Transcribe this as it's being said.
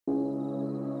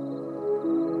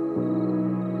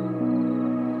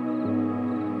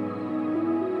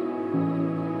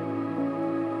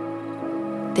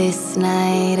This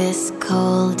night is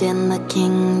cold in the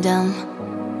kingdom.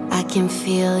 I can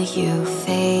feel you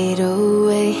fade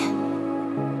away.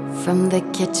 From the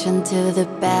kitchen to the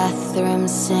bathroom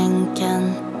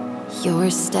sinking,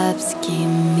 your steps keep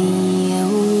me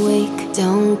awake.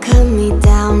 Don't cut me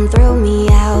down, throw me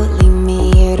out, leave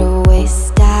me here to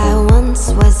waste. I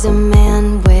once was a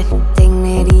man with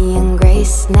dignity and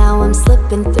grace. Now I'm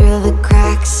slipping through the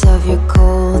cracks of your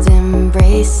cold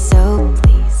embrace. So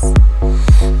please,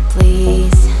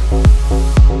 please,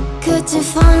 could you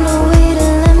find a way to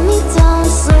let me down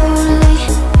slowly?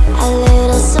 A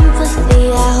little sympathy,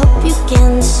 I hope you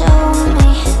can show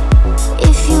me.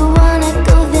 If you wanna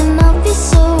go, then I'll be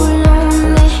so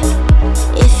lonely.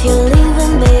 If you're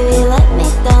leaving, baby, let me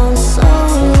down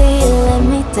slowly. Let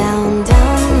me down,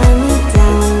 down, let me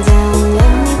down, down,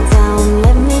 let me down,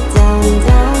 let me down,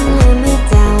 down, let me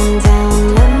down, down,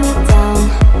 let me down.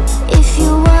 If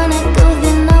you wanna go,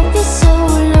 then I'll be so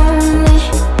lonely.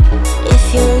 If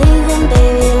you're leaving,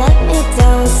 baby, let me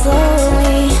down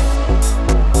slowly.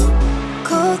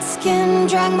 Cold skin,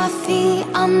 drag my feet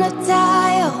on the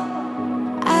dial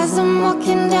as I'm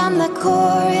walking down the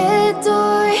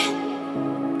corridor.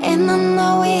 And I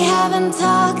know we haven't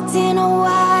talked in a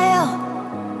while,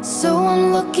 so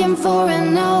I'm looking for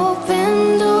an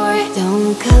open door.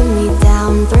 Don't cut me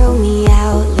down, throw me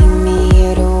out, leave me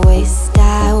here to waste.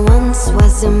 I once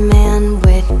was a man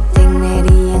with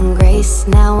dignity and grace.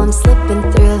 Now I'm slipping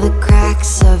through the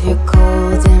cracks of your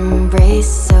cold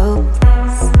embrace. So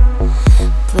please,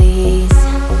 please,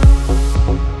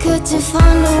 could you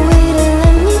find a way to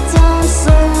let me down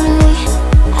slowly?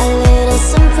 A little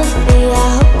sympathy, I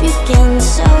hope you can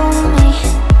show me.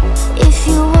 If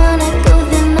you wanna go,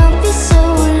 then I'll be so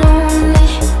lonely.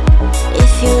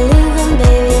 If you're leaving,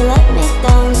 baby, let me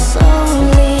down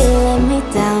slowly. Let me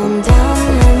down, down,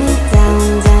 let me down,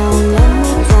 down, let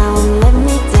me down, let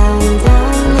me down,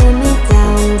 down, let me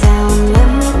down, down, let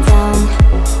me down.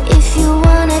 If you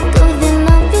wanna go, then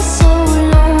I'll be so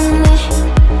lonely.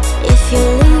 If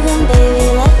you're leaving, baby,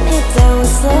 let me down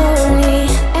slowly.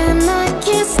 And I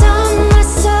can't stop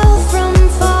myself from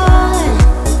falling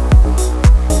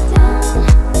down,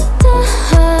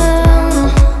 down.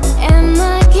 And I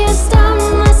can't stop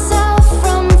myself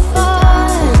from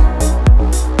falling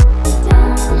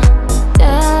down,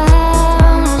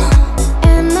 down.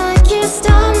 And I can't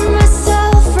stop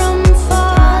myself from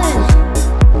falling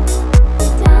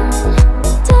down,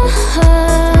 down.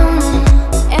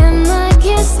 And I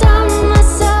can't stop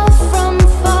myself from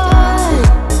falling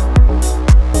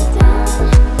down,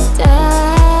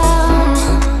 down.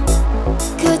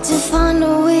 Could you find a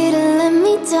way to let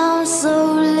me down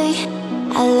slowly?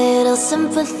 A little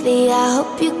sympathy, I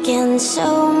hope you can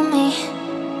show me.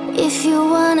 If you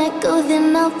wanna go,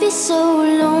 then I'll be so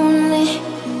lonely.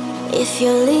 If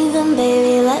you're leaving,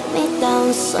 baby, let me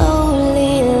down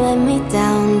slowly. Let me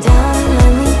down, down,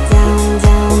 let me down,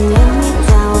 down, let me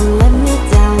down, let me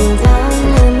down, down,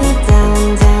 let me down,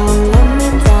 down, let me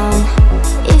down.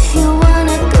 If you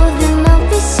wanna go, then I'll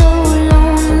be so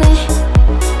lonely.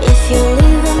 If you're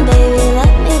leaving, baby,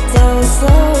 let me down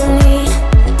slowly.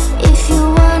 If you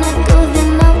wanna go,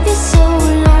 then I'll be so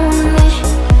lonely.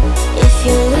 If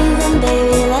you're leaving,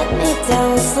 baby, let me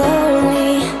down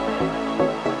slowly.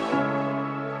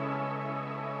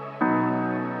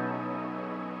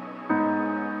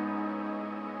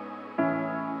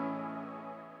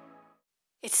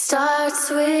 It starts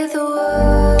with a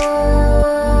word.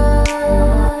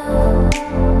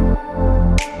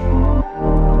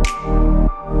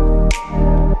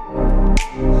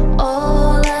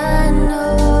 All I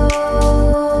know,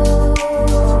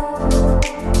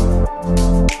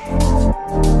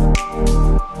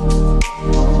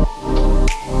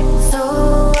 so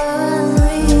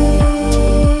unreal.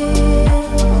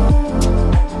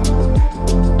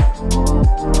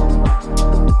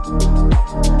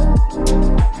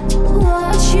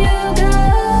 Watch you go.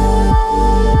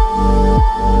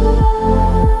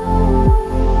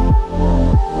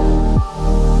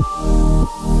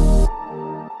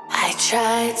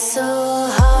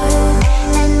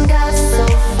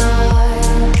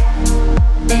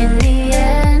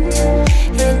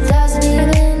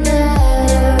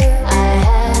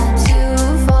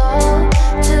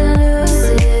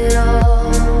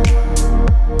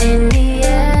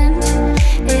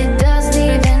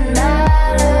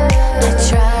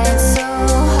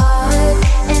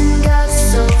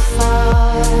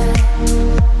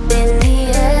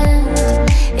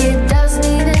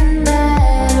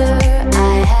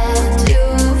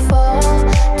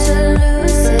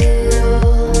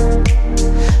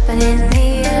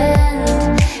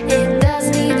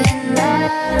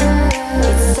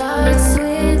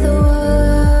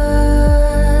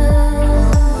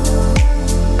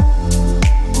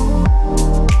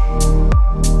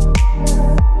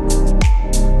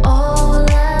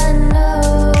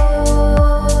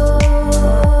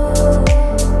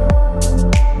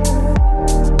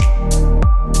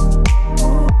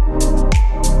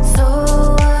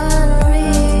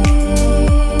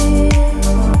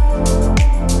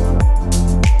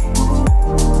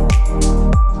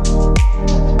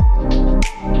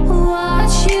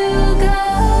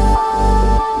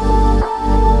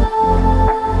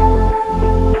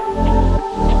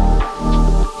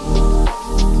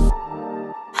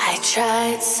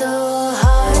 tried so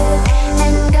hard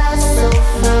and got so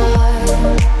far.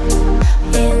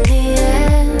 In the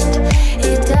end,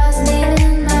 it doesn't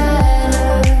even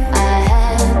matter. I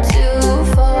had to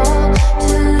fall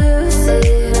to lose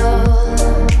it all.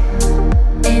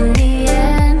 In the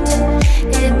end,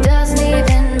 it doesn't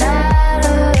even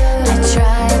matter. I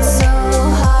tried so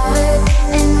hard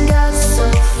and got so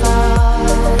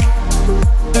far.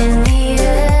 In the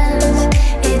end,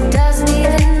 it doesn't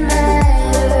even matter.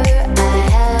 I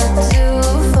had to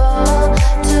fall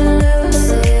to lose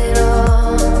it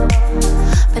all.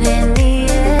 But in the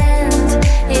end,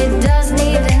 it doesn't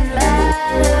even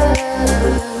matter.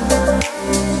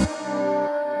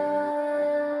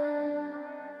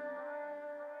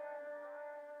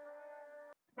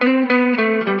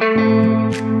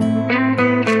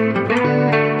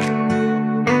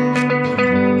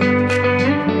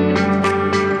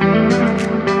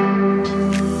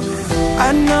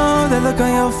 I know that look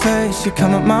on your face. You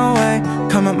come up my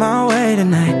way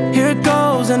tonight. Here it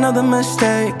goes, another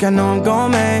mistake. I know I'm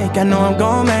gon'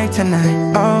 make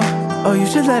tonight. Oh, you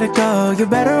should let it go. You're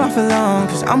better off alone,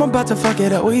 cause I'm about to fuck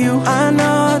it up with you. I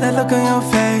know that look on your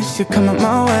face. You come up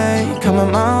my way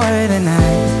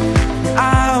tonight.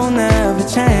 I'll never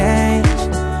change.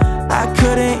 I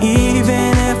couldn't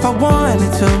even if I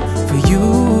wanted to for you.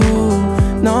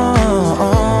 No,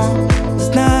 there's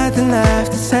nothing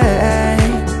left to say.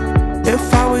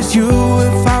 If I was you,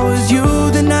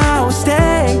 then I would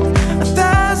stay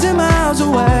 1,000 miles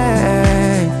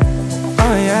away.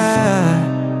 Oh yeah.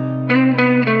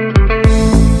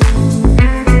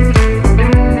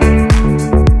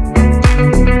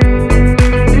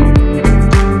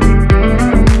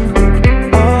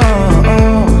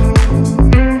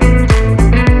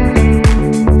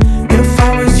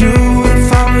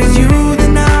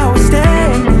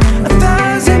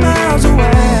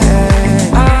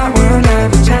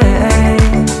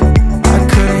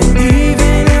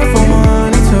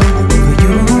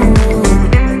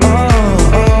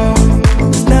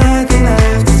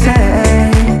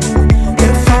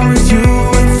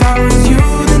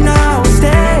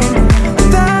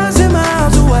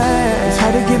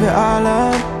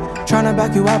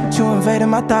 You out, but you invaded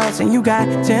my thoughts, and you got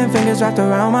 10 fingers wrapped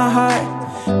around my heart.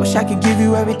 Wish I could give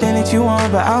you everything that you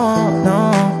want, but I won't,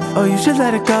 no. Oh, you should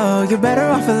let it go, you're better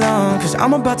off alone, cause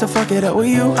I'm about to fuck it up with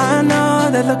you. I know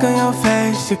that look on your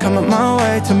face. You come up my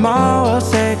way, tomorrow we'll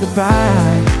say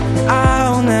goodbye.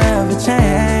 I'll never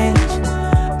change.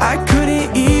 I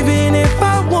couldn't even if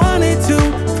I wanted to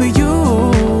for you.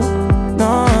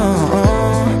 No,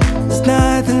 there's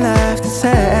nothing left to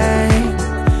say.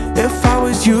 If I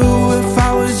was you,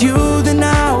 then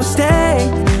I would stay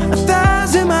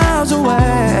 1,000 miles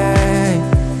away.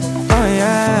 Oh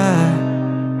yeah.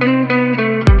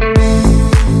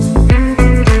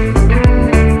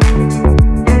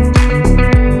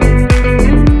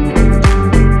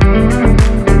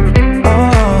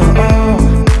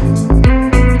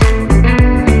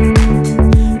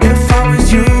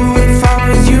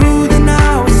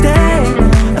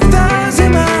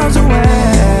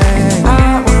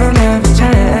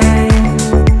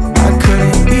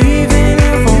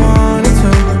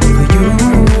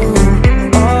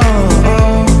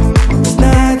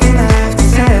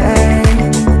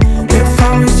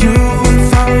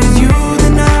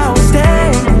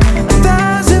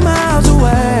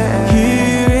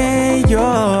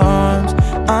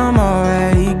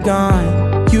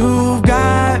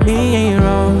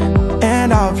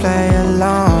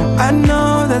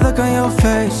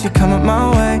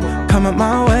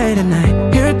 My way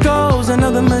tonight. Here it goes,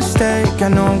 another mistake. I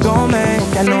know I'm gon'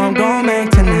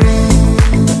 make tonight.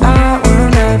 I will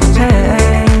never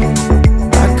change.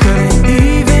 I couldn't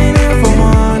even if I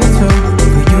wanted to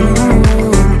for you.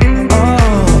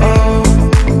 Oh,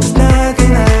 there's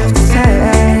nothing left to say.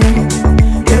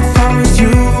 If I was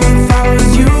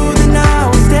you, then I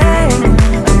would stay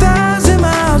 1,000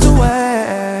 miles away.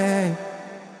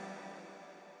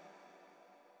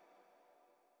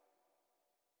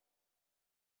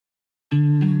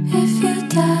 If you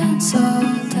dance, I'll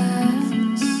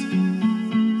dance.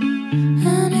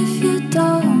 And if you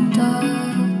don't,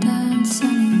 I'll dance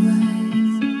anyway.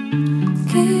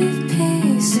 Give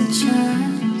peace a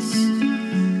chance.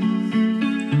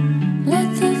 Let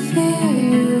the fear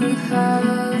you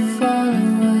have fall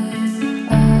away.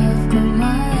 I've got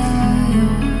my eye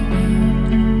on you.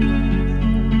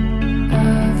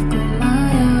 I've got my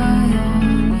eye on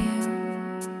you.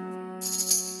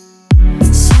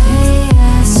 Say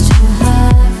yes to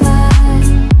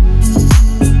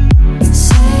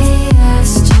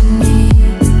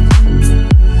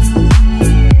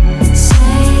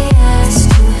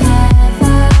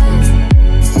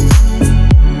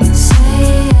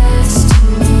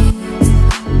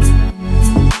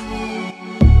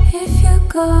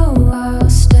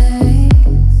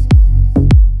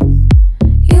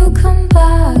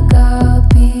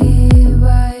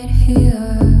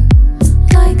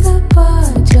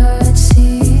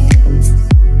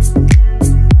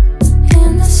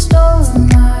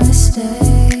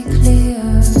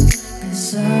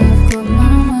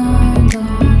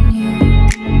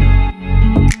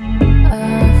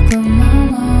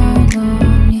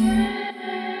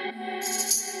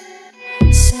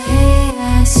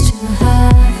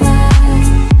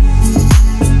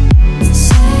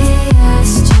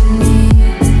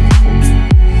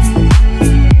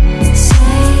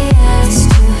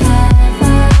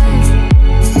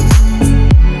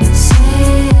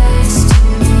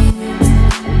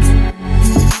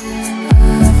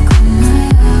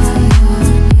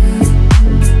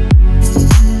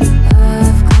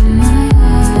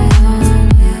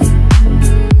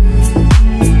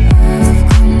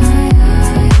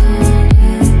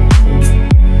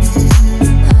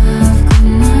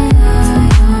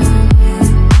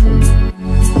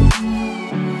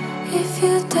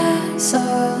so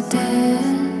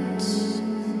dense.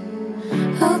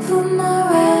 I'll put my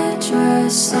red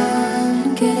dress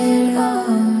on, get it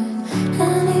on.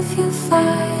 And if you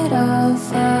fight, I'll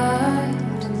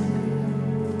fight.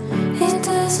 It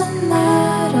doesn't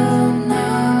matter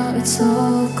now, it's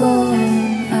all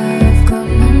gone. I've got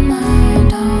my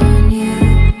mind on you.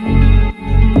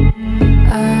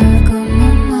 I've got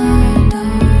my mind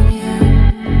on you.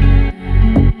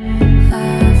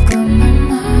 I've got my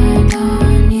mind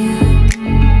on you.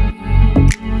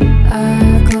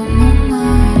 I've got my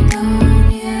mind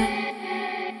on you.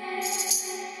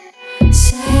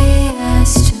 Say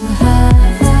yes to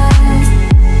heaven.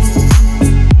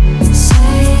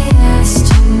 Say yes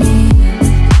to me.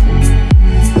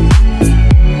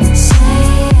 Say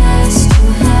yes to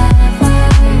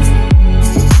heaven.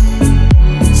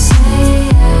 Say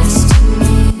yes to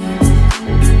me.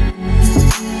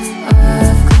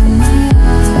 I've got my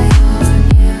eye on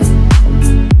you.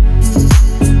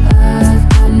 I've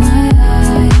got my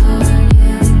eye on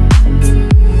you.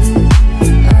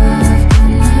 I've got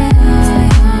my eye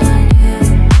on you.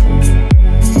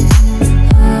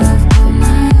 I've got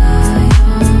my eye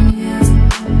on you.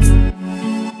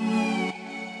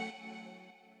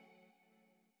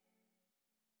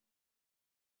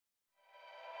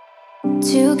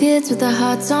 Two kids with their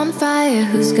hearts on fire,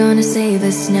 who's gonna save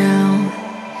us now?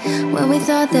 When we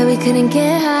thought that we couldn't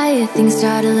get higher, things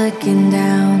started looking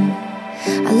down.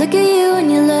 I look at you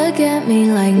and you look at me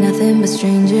like nothing but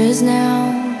strangers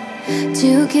now.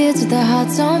 Two kids with their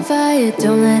hearts on fire,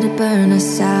 don't let it burn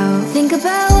us out. Think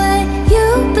about what you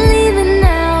believe in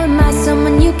now. Am I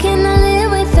someone you cannot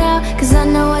live without? Cause I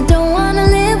know I don't wanna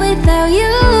live without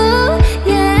you.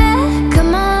 Yeah,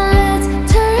 come on, let's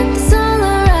turn this all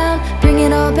around. Bring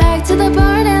it all back to the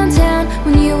bar downtown,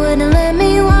 when you wouldn't let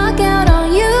me walk out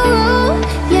on you.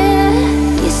 Yeah,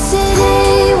 you said,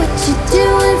 hey, what you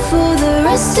doing for the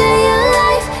rest of your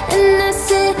life? And I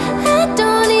said, I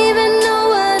don't even know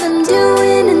what I'm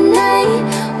doing tonight.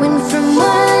 Went from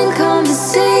one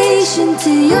conversation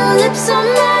to your lips on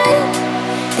mine.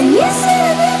 And you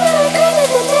said I never regretted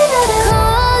the day that I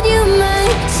called you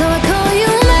mine. So I call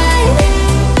you mine.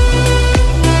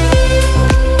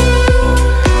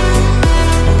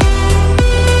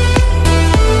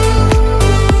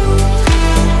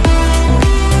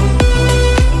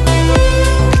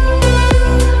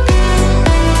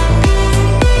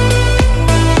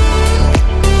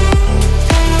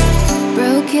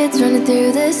 Broke kids running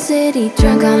through the city,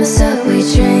 drunk on the subway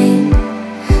train.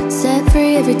 Set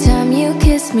free every time you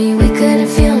kissed me, we couldn't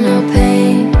feel no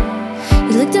pain.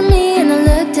 You looked at me and I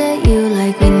looked at you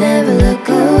like we never look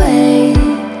away.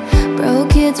 Broke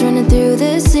kids running through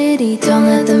the city, don't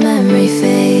let the memory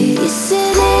fade. You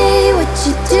said, hey, what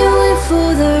you doing for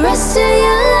the rest of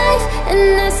your life?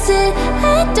 And I said,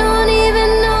 I don't even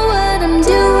know what I'm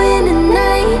doing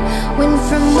tonight. Went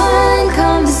from one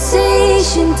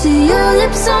conversation to your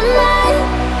lips on mine.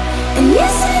 And you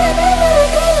said I never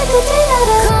regretted the day that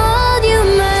I called you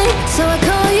mine. So I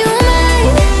call you mine.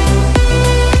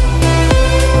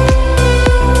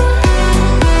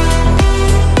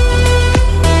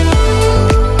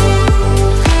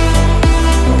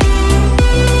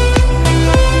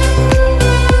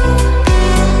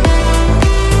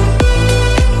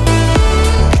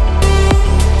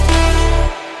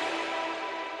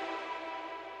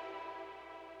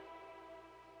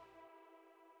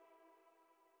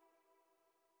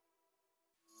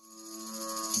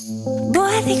 Boy,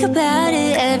 I think about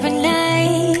it every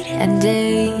night and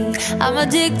day. I'm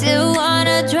addicted,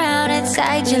 wanna drown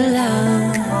inside your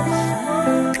love.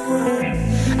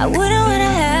 I wouldn't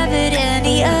wanna have it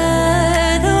any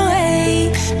other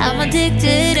way. I'm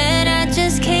addicted and I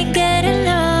just can't get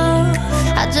enough.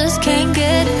 I just can't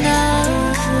get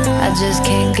enough. I just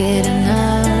can't get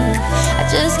enough. I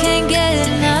just can't get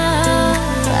enough.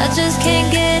 I just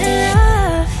can't get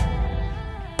enough.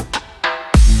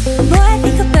 Boy, I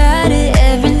think about it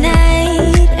every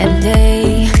night and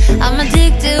day. I'm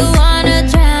addicted, wanna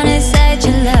drown inside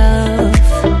your love.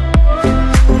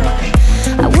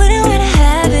 I wouldn't wanna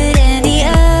have it any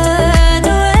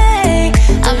other way.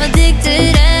 I'm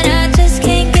addicted and I just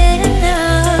can't get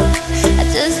enough. I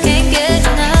just can't get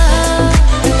enough.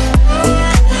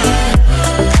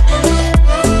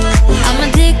 I'm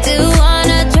addicted,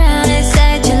 wanna drown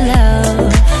inside your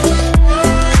love.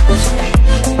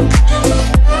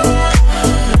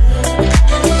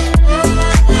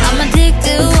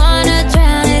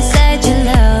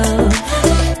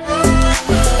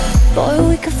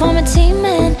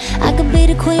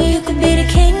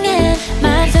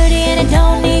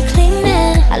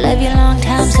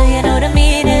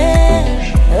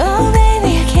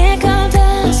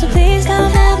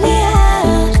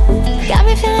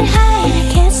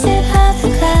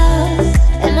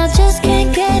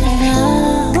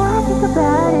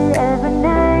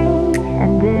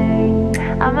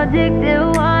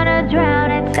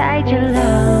 inside your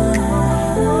love.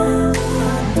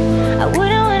 I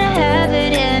wouldn't wanna have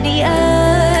it any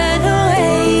other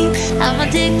way. I'm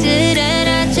addicted and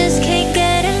I just can't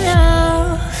get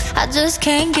enough. I just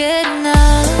can't get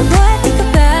enough. Boy, I think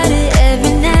about it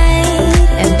every night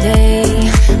and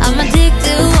day. I'm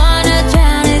addicted, wanna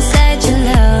drown inside your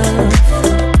love.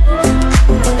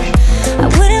 I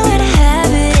wouldn't wanna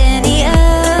have it any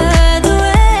other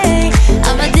way.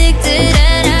 I'm addicted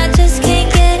and I just can't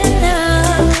get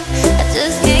enough. I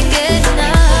just can't get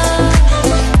enough.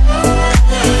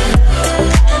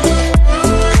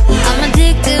 I'm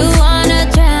addicted, wanna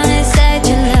drown inside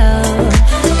your love.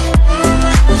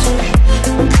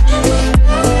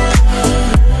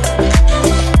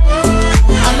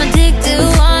 I'm addicted,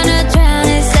 wanna drown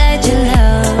inside your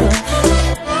love.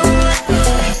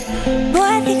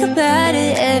 Boy, I think about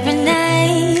it every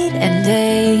night and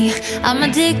day. I'm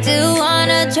addicted,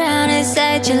 wanna drown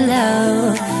inside your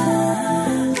love.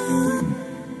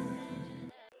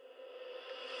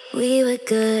 We were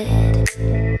good,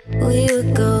 we were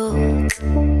gold.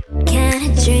 Kind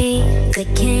of dream that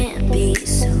can't be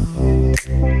sold.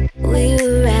 We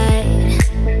were right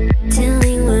till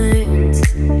we weren't.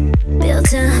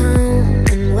 Built a home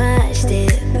and watched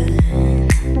it burn.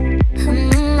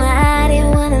 I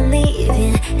didn't wanna leave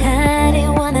you, I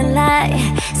didn't wanna lie.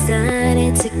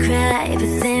 Started to cry,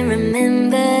 but then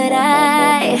remembered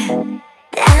I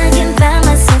can buy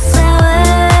myself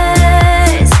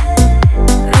flowers,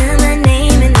 write my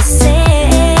name in the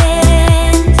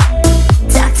sand,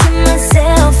 talk to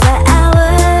myself for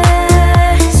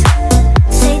hours.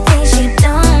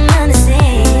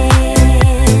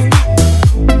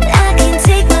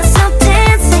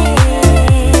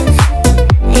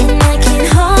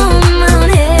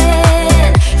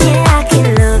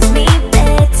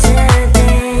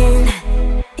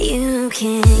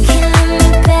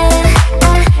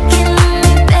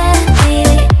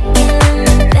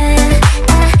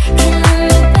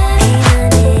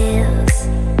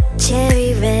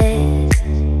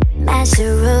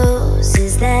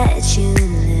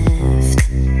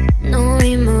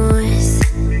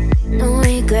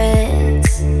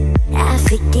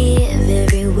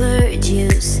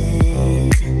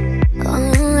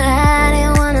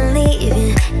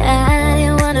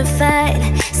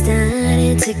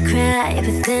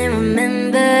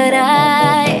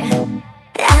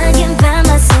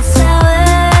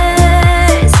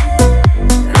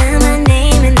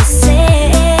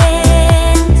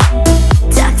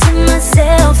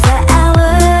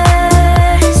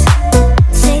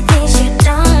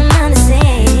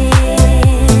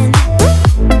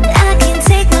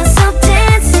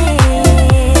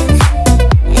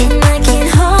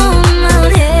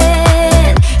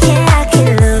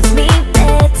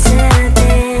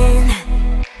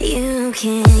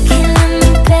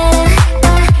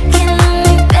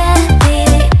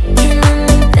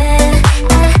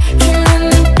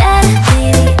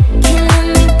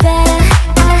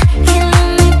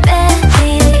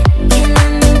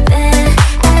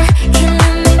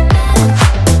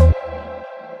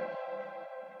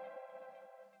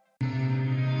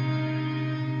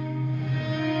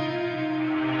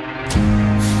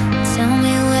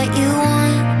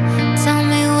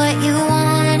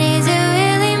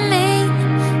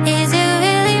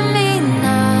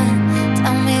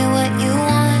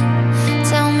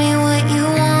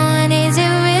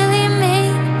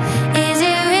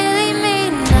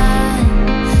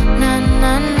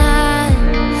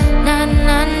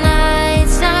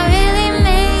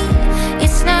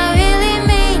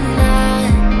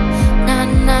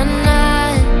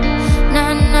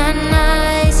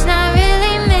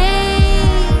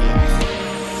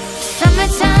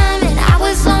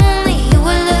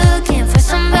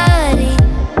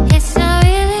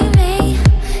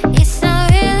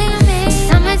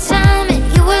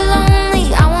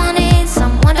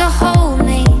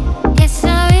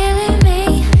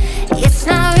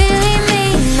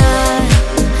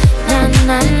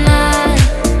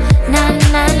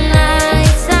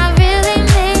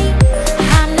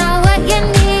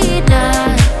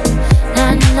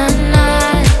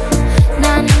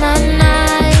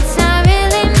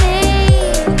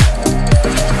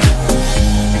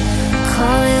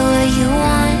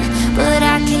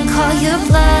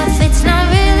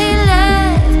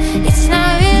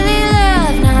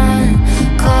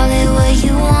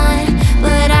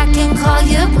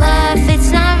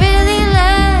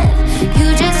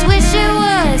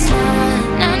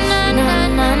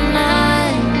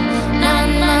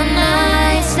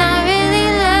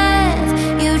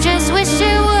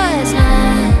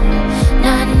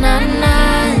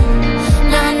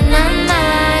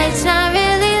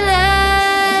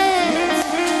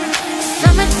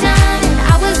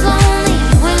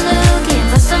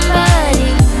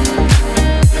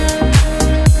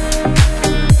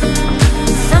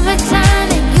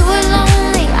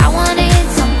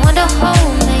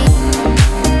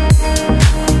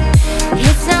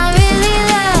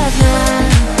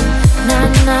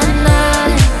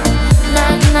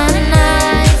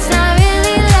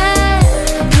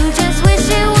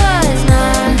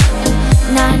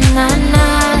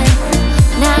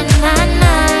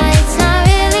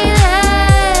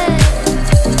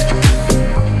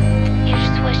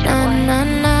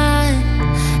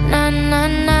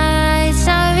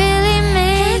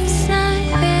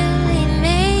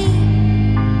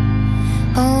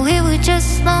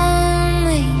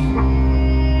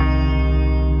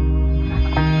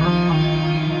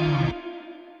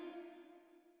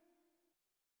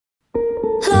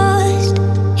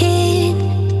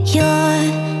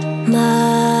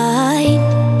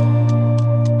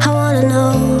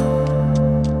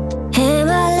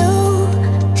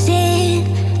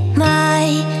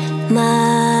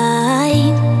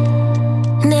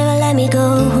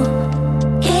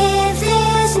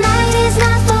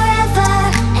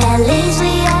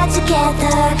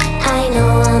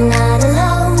 know I'm not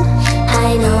alone.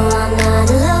 I know I'm not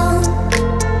alone.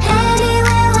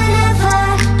 Anywhere, whenever,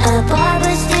 apart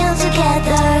but still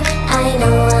together. I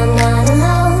know I'm not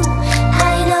alone.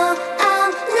 I know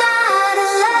I'm not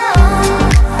alone.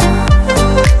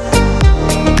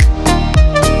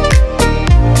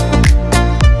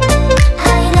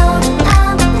 I know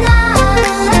I'm not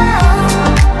alone.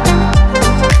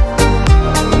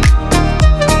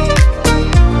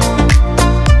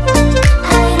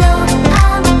 I know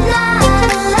I'm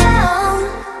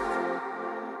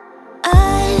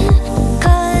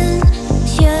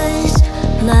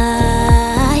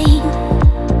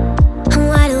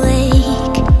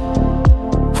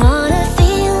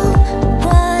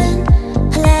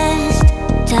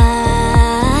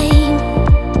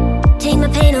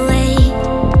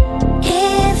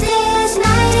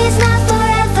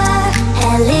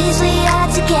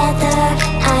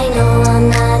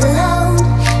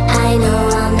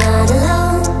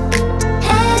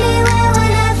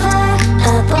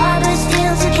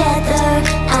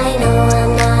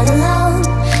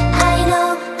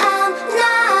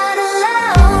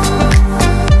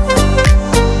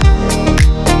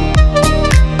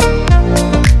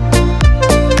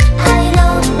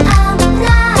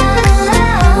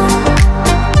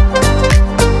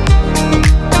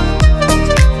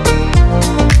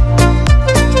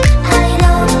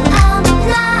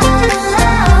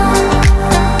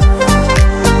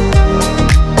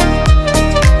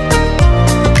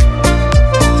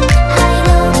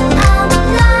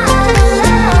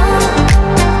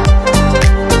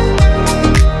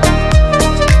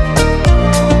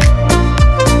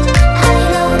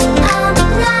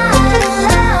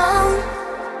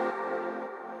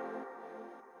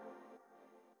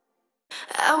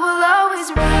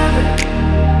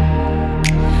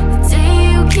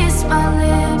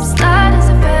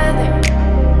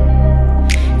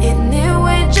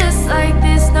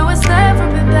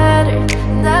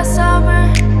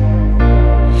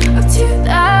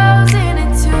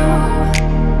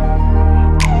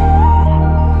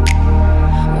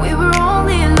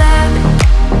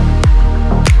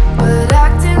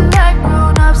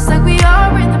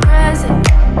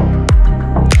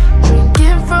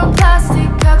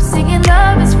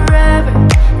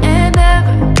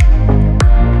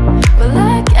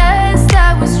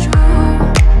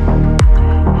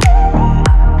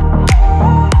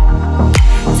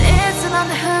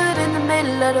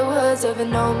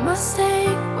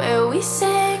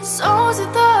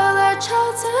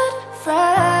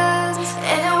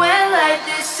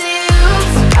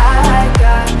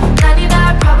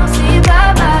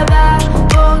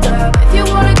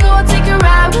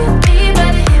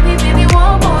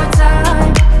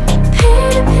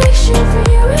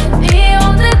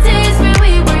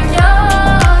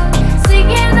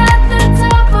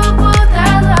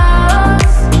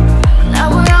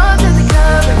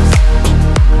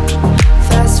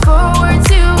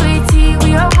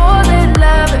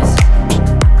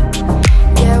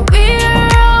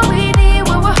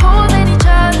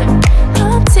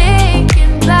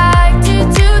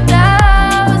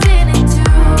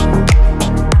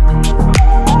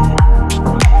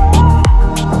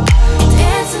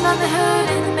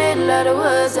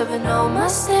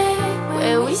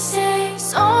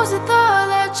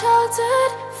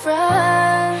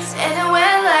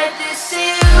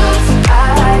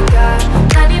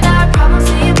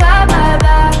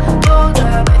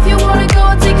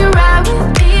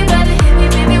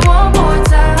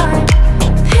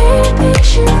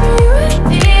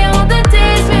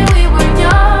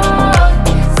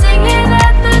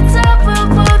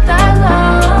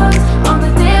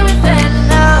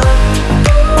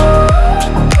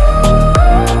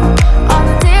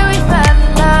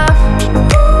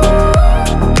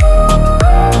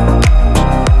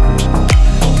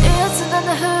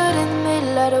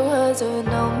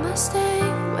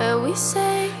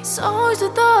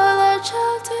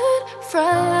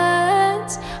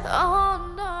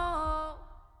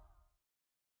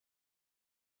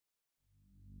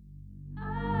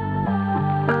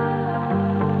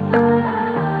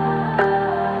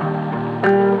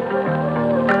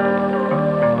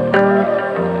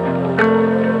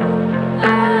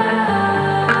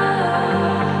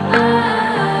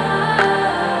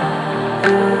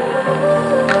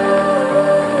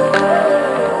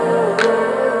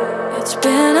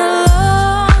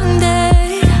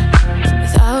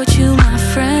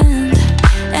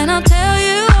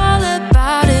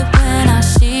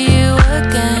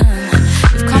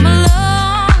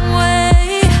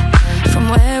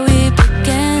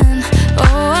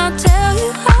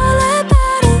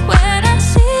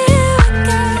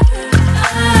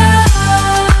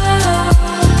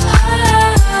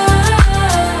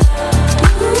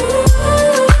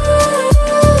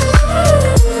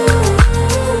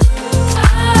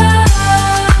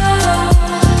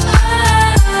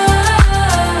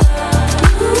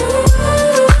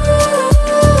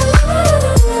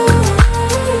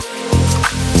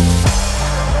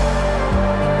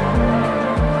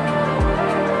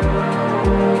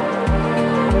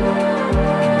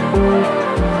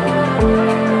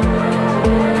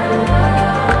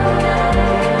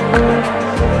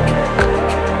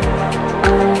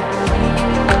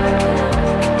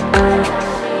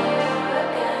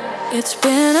It's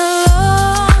been a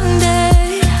long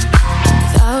day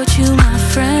without you, my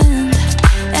friend,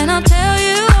 and I'll tell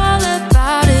you all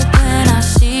about it when I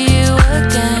see you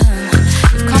again.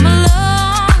 We've come a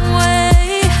long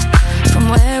way from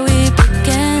where we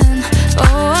began.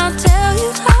 Oh, I'll tell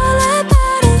you all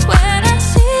about it when I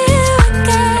see you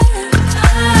again.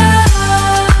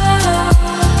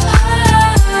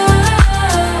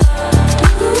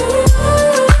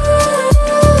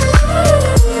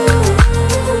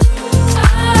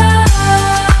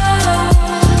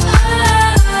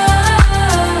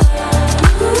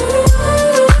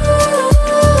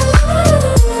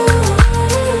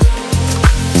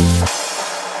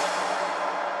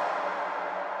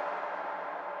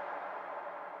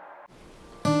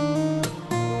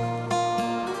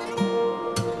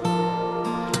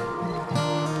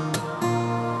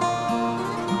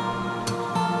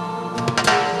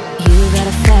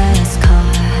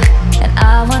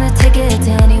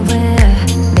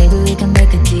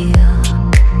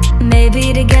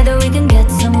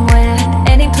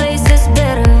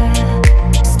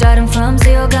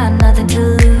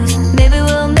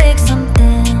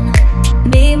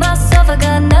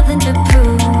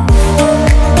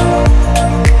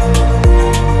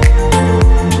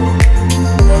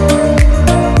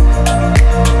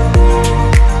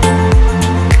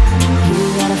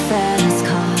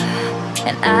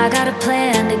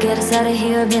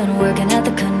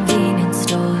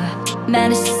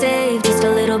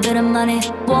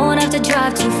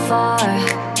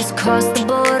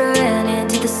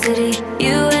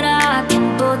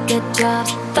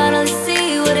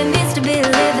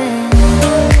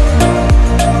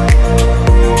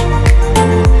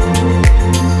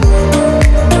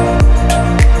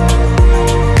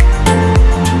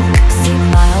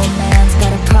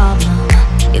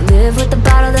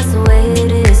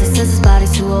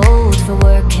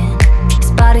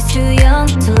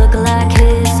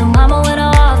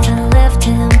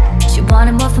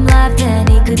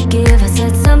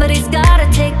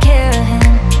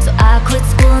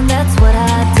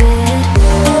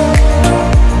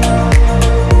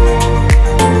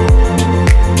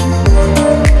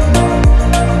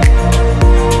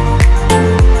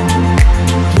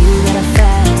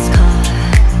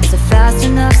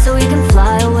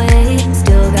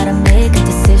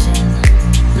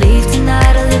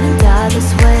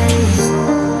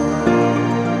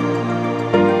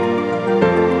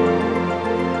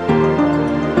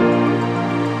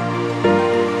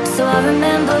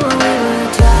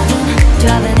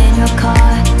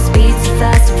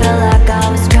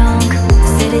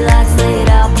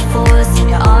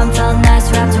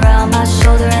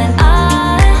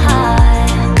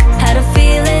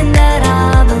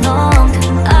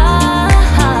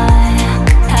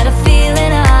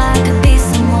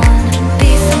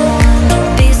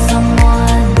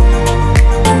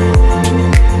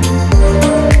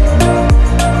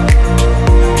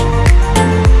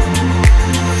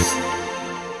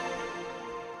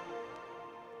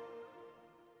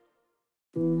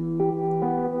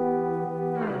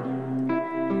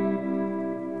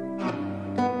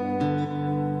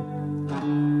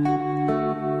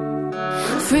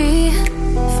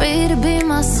 Free to be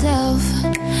myself,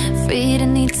 free to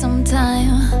need some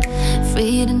time,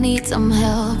 free to need some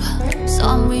help. So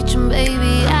I'm reaching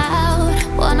baby out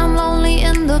when I'm lonely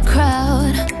in the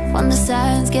crowd. When the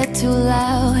sirens get too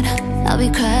loud, I'll be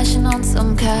crashing on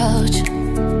some couch.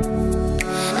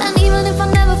 And even if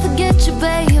I never forget you,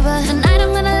 baby, tonight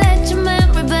I'm gonna let your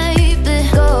memory, baby,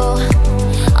 go.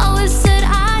 Always said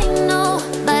I know,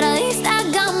 but at least I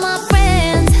got my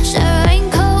friends. Share a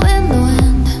raincoat in the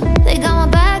wind, they got my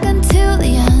back until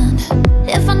the end.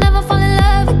 If I never fall in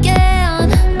love again,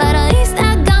 but at least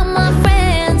I got my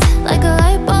friends. Like a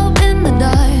light bulb in the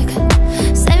dark,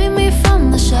 saving me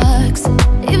from the sharks.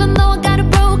 Even though I got a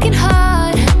broken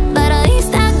heart, but at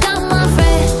least I got my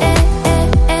friends.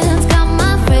 Got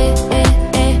my friends,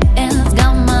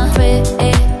 got my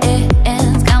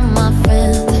friends, got my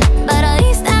friends. But at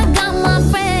least I got my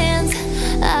friends.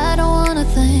 I don't wanna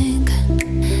think,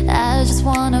 I just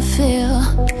wanna feel,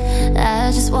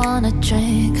 I just wanna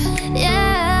drink,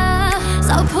 yeah.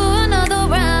 So pour another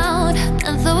round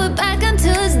and throw it back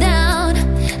until it's down.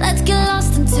 Let's get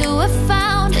lost until we're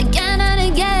found again and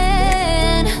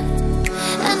again.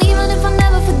 And even if I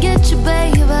never forget you,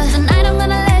 baby, tonight I'm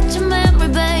gonna let your memory,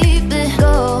 baby,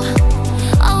 go.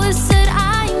 Always said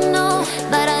I know,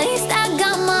 but at least I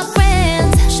got my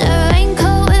friends. Share a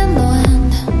raincoat in the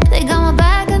wind, they got my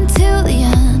back until the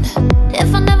end.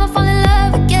 If I never fall in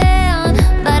love again,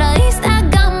 but at least I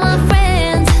got my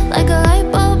friends. Like a light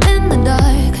bulb in the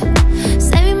dark,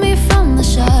 saving me from the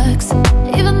sharks.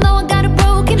 Even though I got a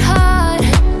broken heart.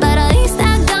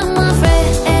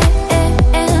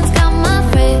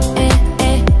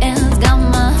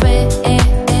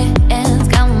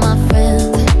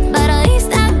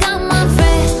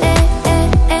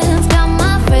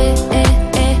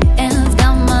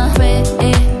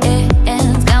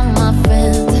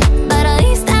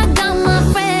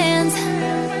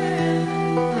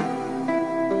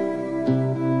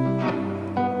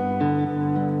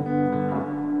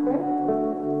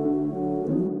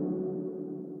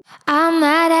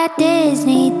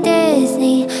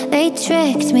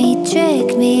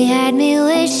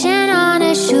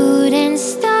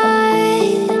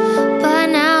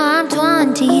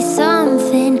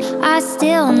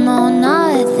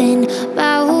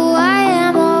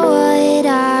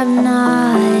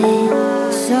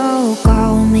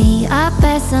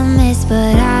 pessimist,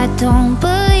 but I don't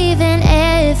believe in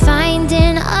it.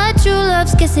 Finding a true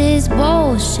love's kiss is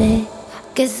bullshit.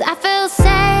 'Cause I feel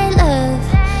sad love,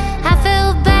 I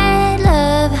feel bad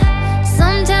love.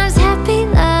 Sometimes happy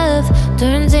love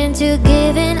turns into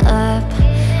giving up.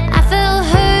 I feel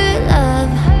hurt love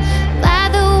by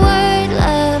the word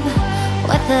love.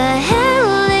 What the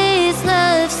hell is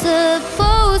love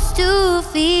supposed to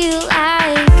feel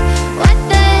like? What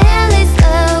the hell is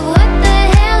love? What the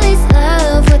hell is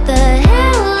love? What the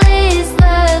hell is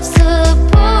love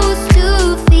supposed to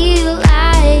feel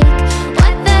like?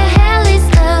 What the hell is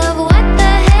love? What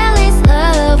the hell is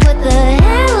love? What the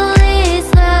hell is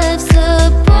love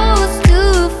supposed to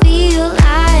feel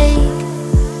like?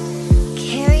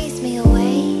 Carries me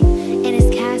away in his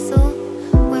castle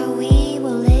where we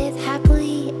will live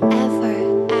happily ever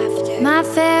after. My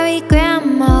fairy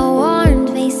grandma warned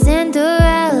me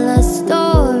Cinderella's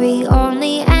story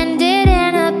only ended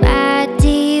in a bad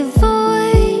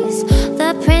divorce. The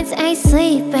prince ain't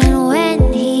sleeping when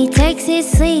he takes his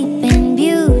sleeping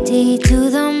beauty to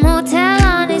the motel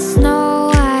on his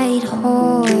snow white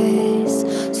horse.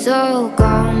 So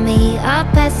call me a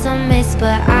pessimist,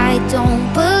 but I don't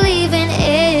believe in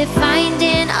it.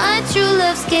 Finding a true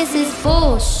love's kiss is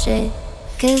bullshit.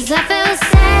 'Cause I feel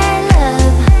sad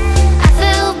love, I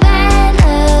feel bad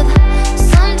love.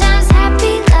 Sometimes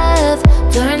happy love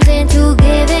turns into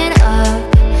giving up.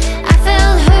 I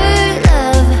feel hurt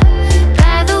love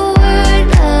by the word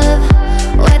love.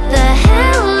 What the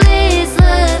hell is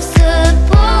love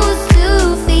supposed to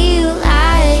feel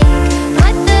like?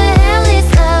 What the hell is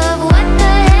love? What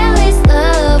the hell is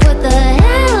love? What the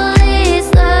hell is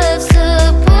love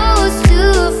supposed to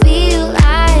feel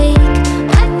like?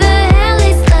 What the hell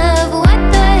is love? What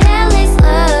the hell is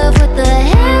love? What the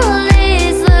hell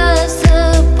is love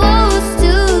supposed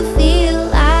to feel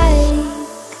like?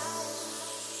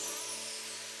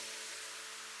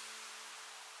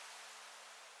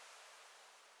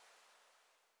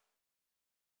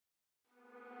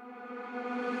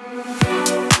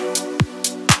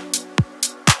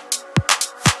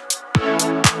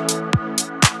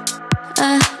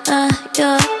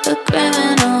 You're a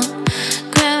criminal,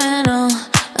 criminal.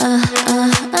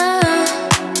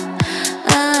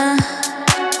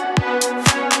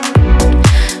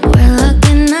 We're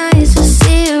looking nice, I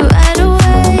see it right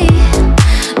away.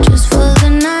 Just for the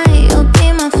night, you'll be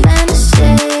my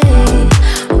fantasy.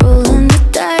 Rolling the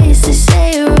dice, they say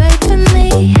you're right for me,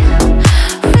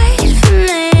 right for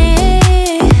me.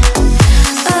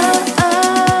 Oh,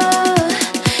 oh,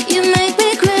 you make me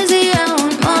crazy, I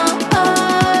want more.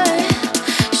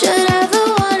 Should have the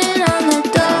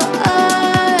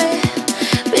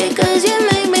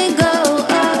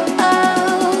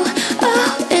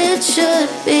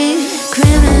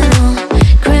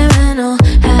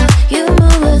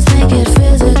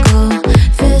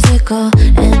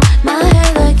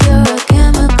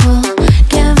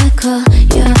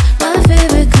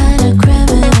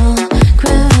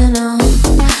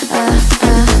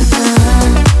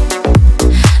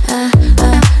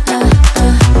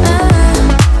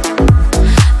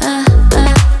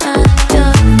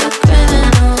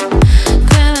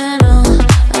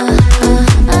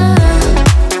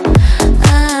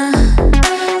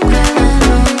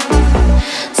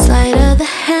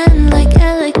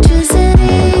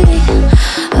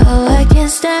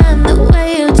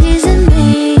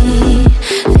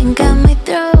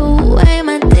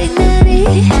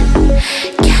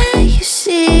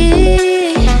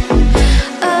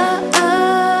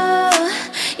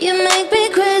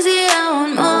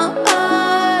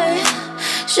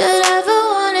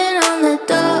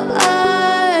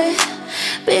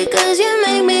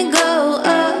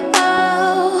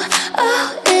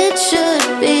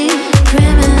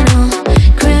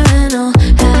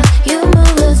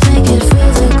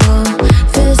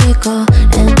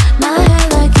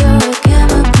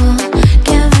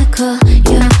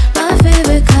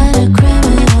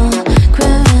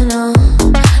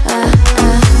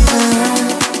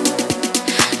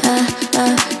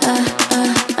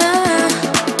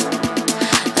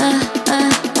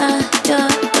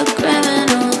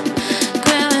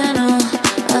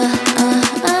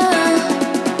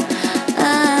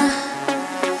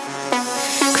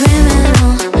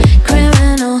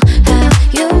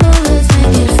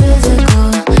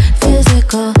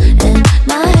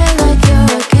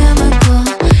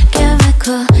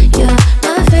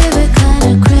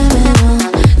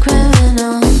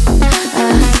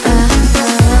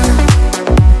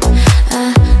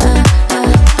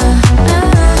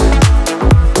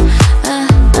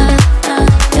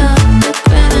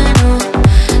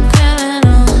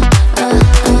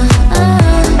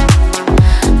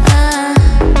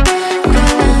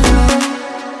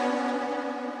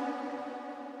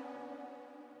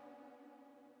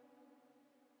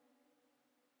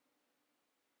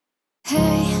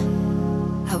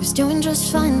was doing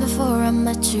just fine before I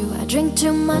met you. I drink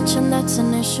too much and that's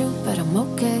an issue, but I'm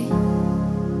okay.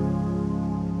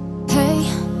 Hey,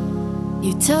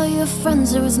 you tell your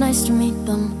friends it was nice to meet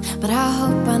them, but I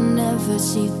hope I never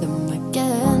see them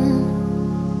again.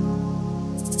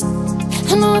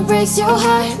 I know it breaks your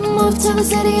heart. Moved to the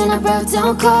city and I broke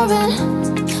down crying.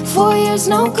 4 years,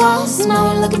 no calls.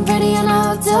 Now you're looking pretty in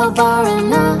a hotel bar,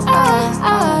 and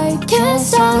I can't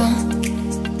stop.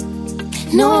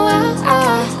 No,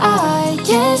 I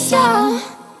can't stop.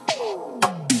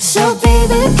 So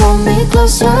baby, pull me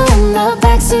closer in the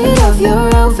backseat of your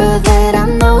Rover that I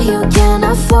know you can't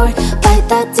afford. Bite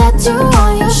that tattoo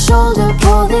on your shoulder.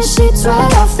 Pull the sheets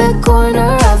right off the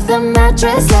corner of the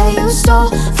mattress that you stole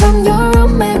from your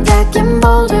roommate back in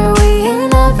Boulder. We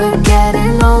ain't ever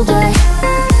getting older.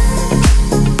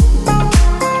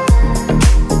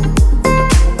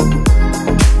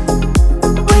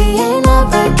 We ain't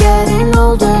ever getting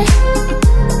older.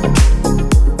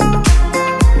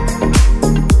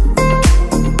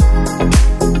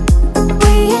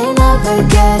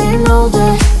 Getting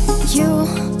older. You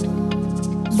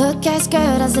look as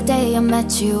good as the day I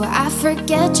met you. I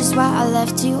forget just why I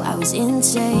left you. I was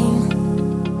insane.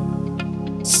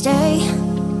 Stay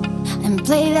and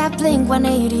play that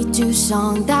Blink-182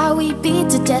 song that we beat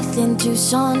to death in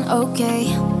Tucson,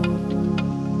 okay?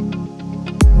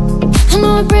 I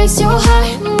know it breaks your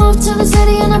heart. Moved to the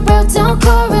city and I broke down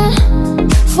crying.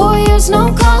 4 years,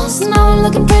 no calls. Now I'm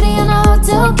looking pretty in a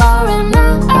hotel bar, and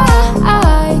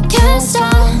I can't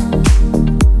stop.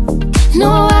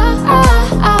 No,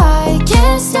 I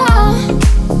can't stop.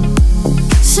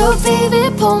 So baby,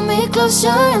 pull me closer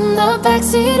in the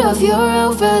backseat of your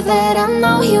Rover that I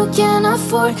know you can't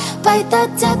afford. Bite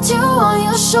that tattoo on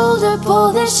your shoulder.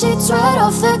 Pull the sheets right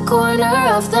off the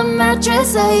corner of the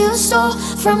mattress that you stole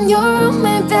from your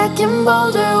roommate back in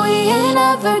Boulder. We ain't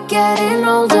ever getting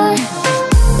older.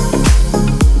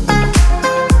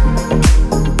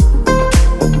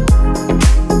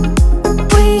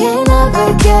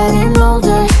 Getting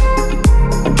older.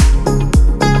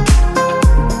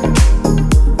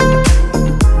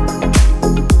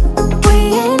 We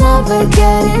ain't ever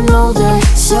getting older.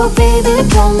 So baby,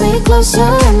 pull me closer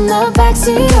in the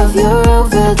backseat of your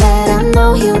Rover that I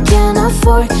know you can't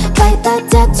afford. Bite that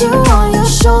tattoo on your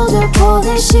shoulder. Pull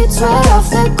the sheets right off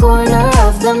the corner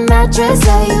of the mattress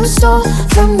that you stole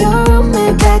from your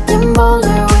roommate back in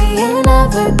Boulder. We ain't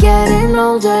ever getting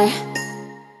older.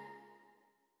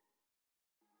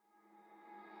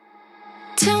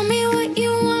 Tell me what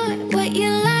you want, what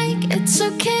you like, it's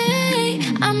okay.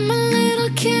 I'm a little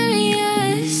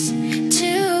curious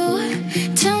too.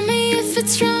 Tell me if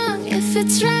it's wrong, if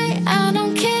it's right, I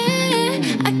don't care.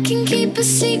 I can keep a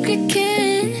secret,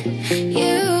 can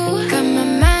you? Got my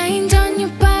mind on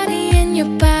your body and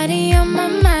your body on my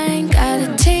mind. Got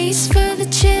a taste for the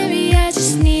cherry, I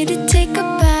just need to take a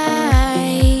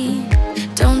bite.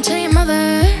 Don't tell your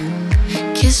mother,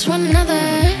 kiss one another,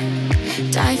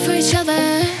 die for each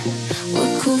other.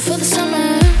 We're cool for the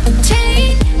summer.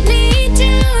 Take me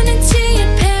down into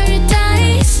your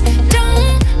paradise.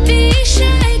 Don't be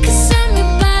shy, 'cause I'm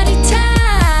your body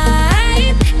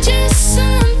type. Just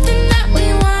something that we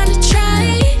wanna try,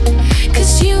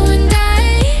 'cause you and I,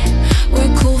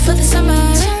 we're cool for the summer.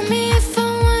 Tell me if I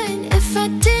won, if I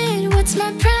did, what's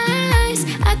my prize?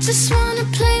 I just wanna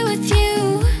play with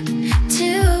you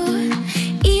too.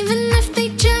 Even if they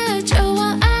judge, oh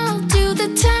well, I'll do the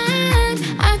time.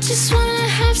 I just wanna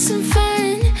have some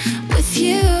fun with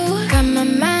you. Got my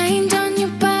mind on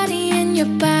your body and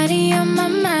your body on my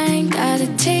mind. Got a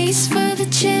taste for the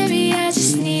cherry, I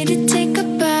just need to take a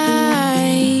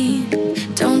bite.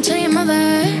 Don't tell your mother,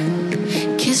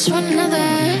 kiss one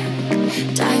another,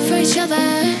 die for each other.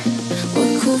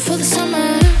 We're cool for the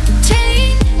summer.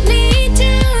 Take me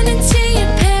down into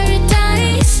your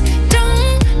paradise.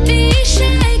 Don't be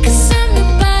shy, 'cause I'm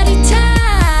your body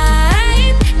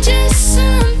type. Just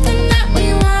something that we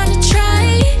wanna try,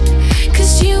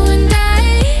 'cause you and I,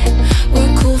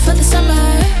 we're cool for the summer.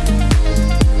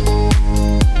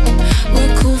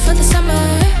 We're cool for the summer.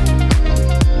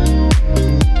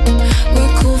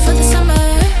 We're cool for the summer.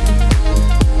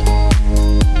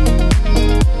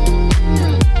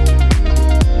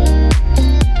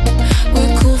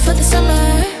 We're cool for the summer.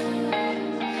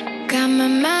 Got my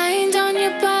mind on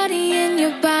your body and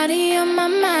your body on my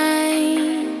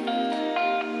mind.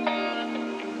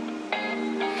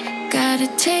 Got a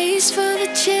taste for the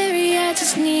cherry, I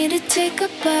just need to take a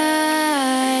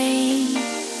bite.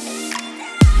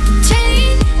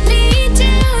 Take me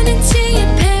down into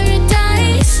your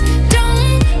paradise.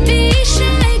 Don't be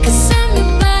shy, 'cause I'm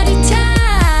your body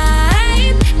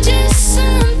type. Just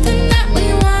something that we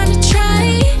wanna try,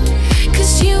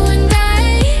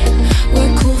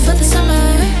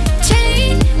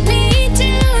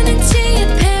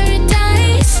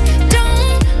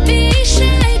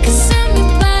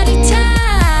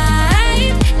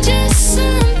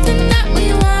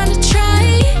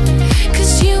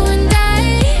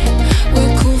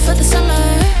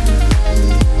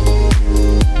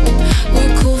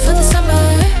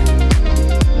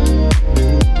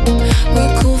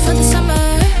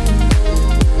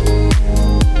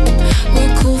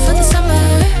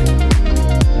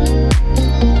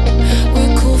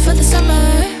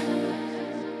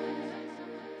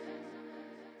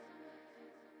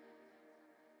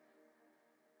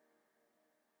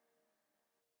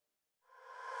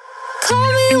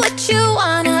 what you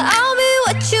wanna, I'll be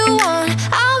what you want.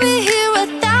 I'll be here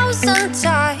 1,000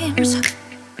 times.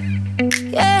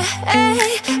 Yeah,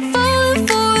 falling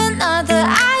for another,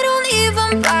 I don't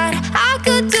even bite. I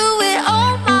could do it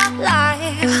all my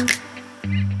life.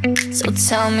 So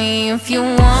tell me if you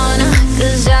wanna,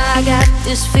 cause I got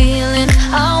this feeling.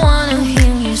 I wanna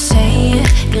hear you say it,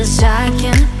 cause I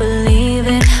can't believe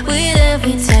it. With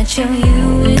every touch of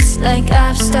you, it's like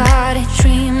I've started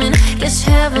dreaming. Guess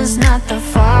heaven's not that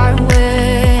far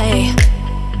away.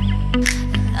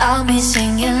 I'll be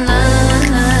singing la la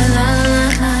la la la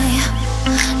la.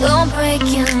 You're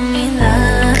breaking me la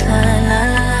la la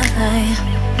la la.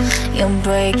 You're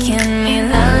breaking me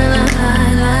la la la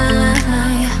la la.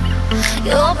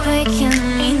 You're breaking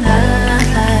me la la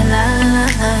la la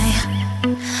la.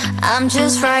 I'm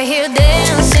just right here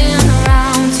dancing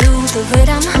around to the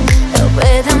rhythm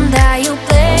that you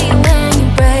play when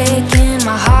you're breaking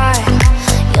my heart.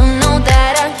 You know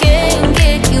that I can't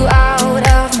get you out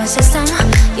of my system.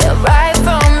 Yeah, right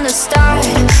from the start,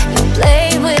 you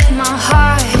play with my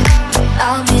heart.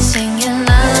 I'll be singing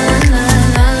la la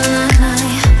la la la.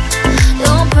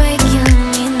 You're breaking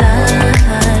me la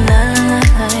la la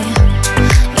la.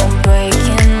 You're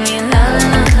breaking me la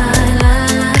la la la.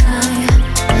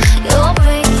 You're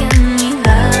breaking me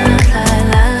la la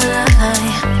la la.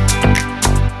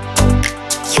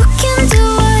 You can do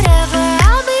whatever,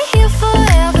 I'll be here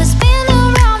forever. Spin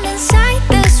around inside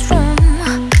this room.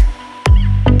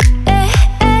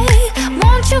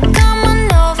 Won't you come on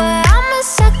over? I'm a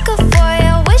sucker for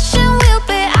you, wishing we'll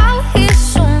be out here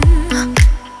soon.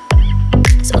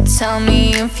 So tell me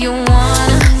if you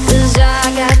wanna, cause I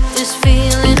got this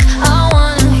feeling. I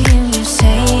wanna hear you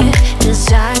say it,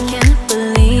 cause I can't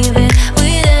believe it.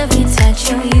 With every touch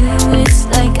of you, it's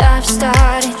like I've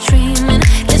started dreaming.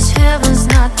 Guess heaven's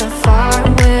not that far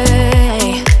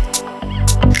away.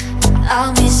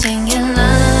 I'll be singing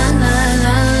la la la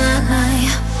la la.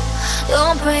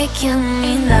 You're breaking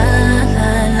me la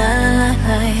la la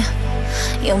la.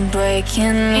 You're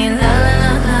breaking me la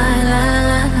la la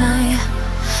la la.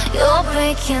 You're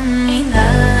breaking me la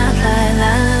la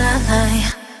la la.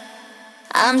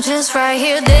 I'm just right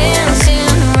here dancing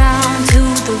around to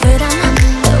the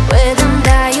rhythm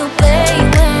that you play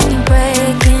when you're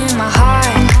breaking my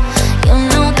heart. You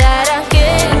know that I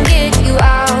can't get you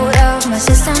out of my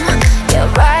system. Yeah,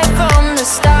 right from the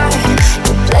start,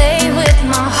 you play with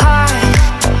my heart.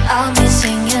 I'll be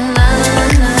singing la la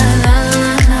la la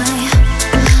la.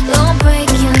 You're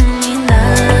breaking me la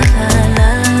la la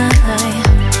la.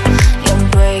 You're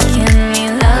breaking me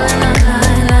la la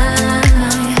la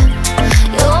la.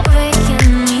 You're breaking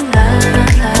me la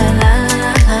la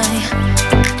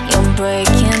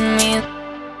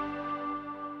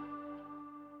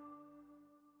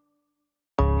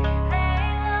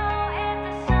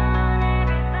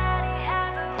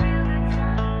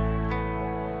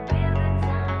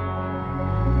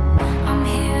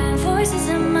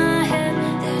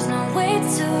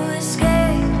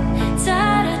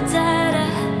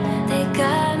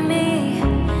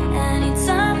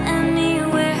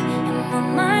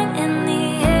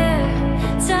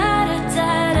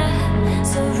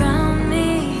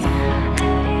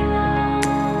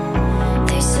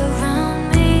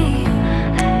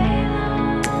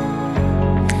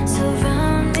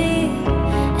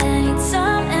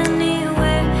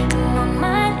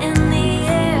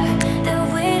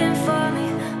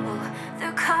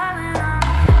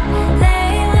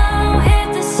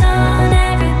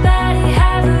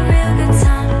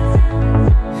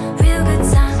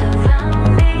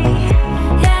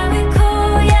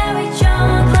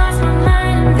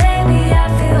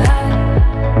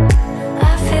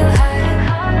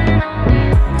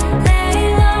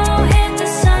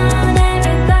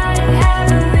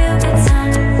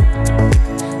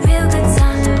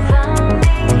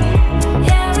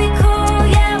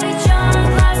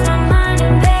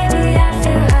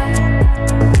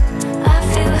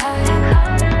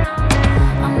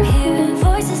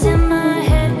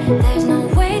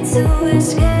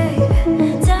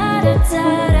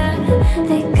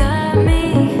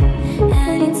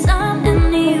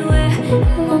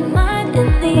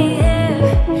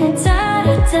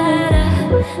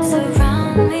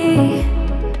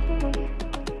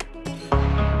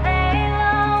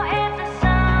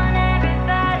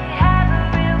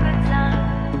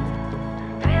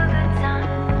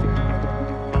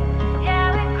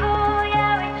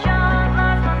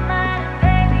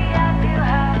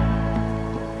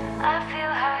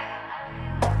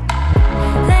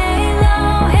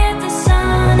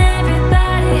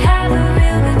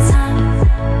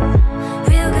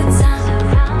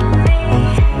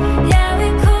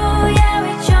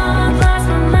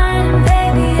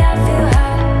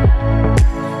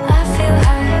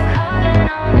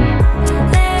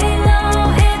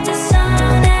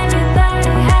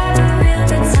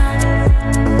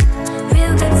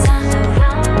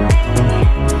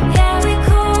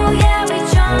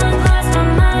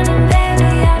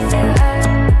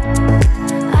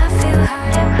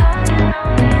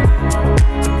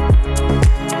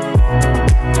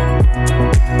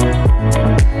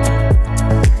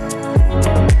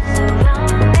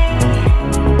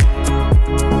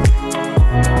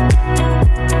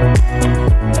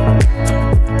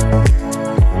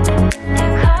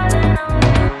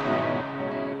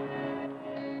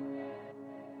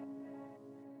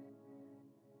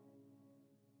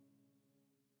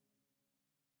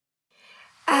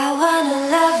wanna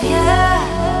love you.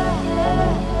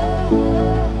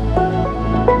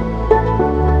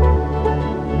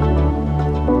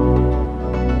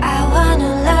 I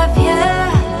wanna love you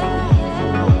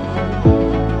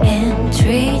and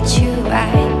treat you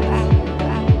right.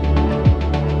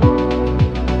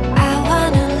 I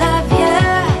wanna love you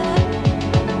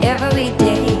every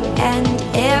day and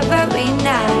every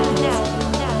night.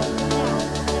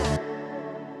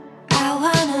 I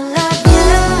wanna love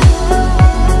you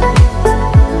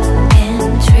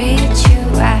and treat you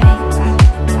right.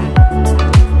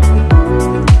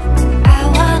 I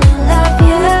wanna love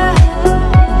you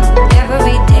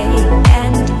every day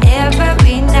and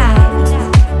every night.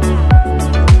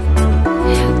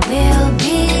 We'll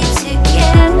be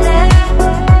together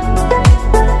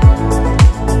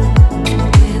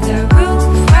with a roof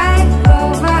right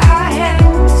over our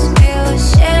heads. We'll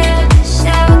share the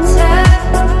shelter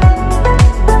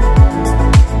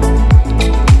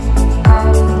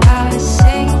of our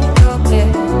single bed.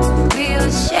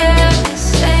 We'll share the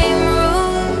same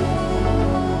room.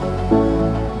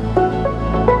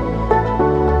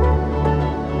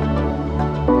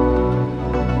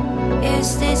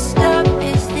 Is this love?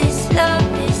 Is this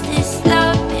love? Is this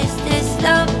love? Is this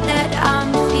love that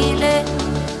I'm feeling?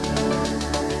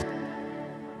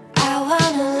 I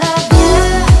wanna love you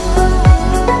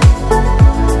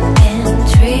and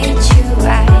treat you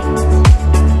right.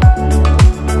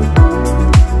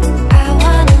 I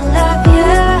wanna love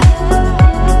you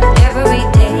every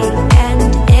day and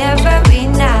every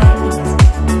night.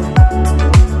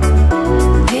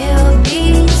 We'll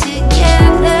be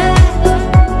together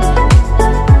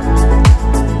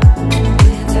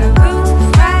with a roof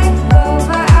right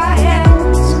over our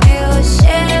heads. We'll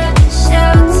share the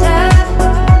shelter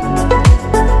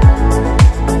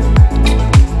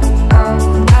of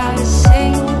our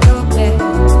single bed.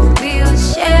 We'll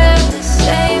share the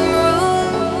same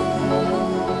room.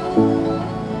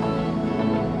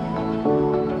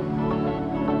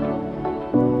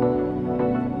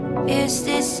 Is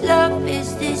this love?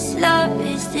 Is this love?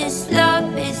 Is this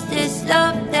love? Is this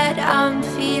love that I'm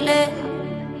feeling?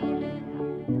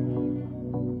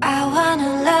 I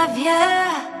wanna love you.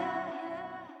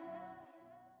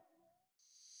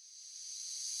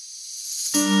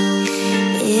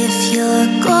 If you're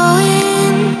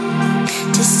going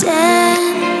to San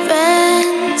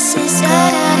Francisco,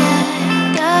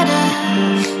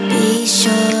 be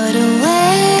sure to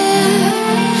wear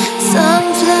some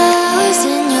flowers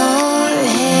in your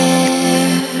hair.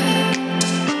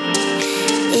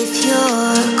 If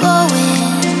you're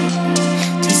going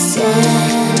to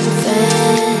San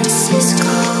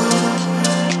Francisco,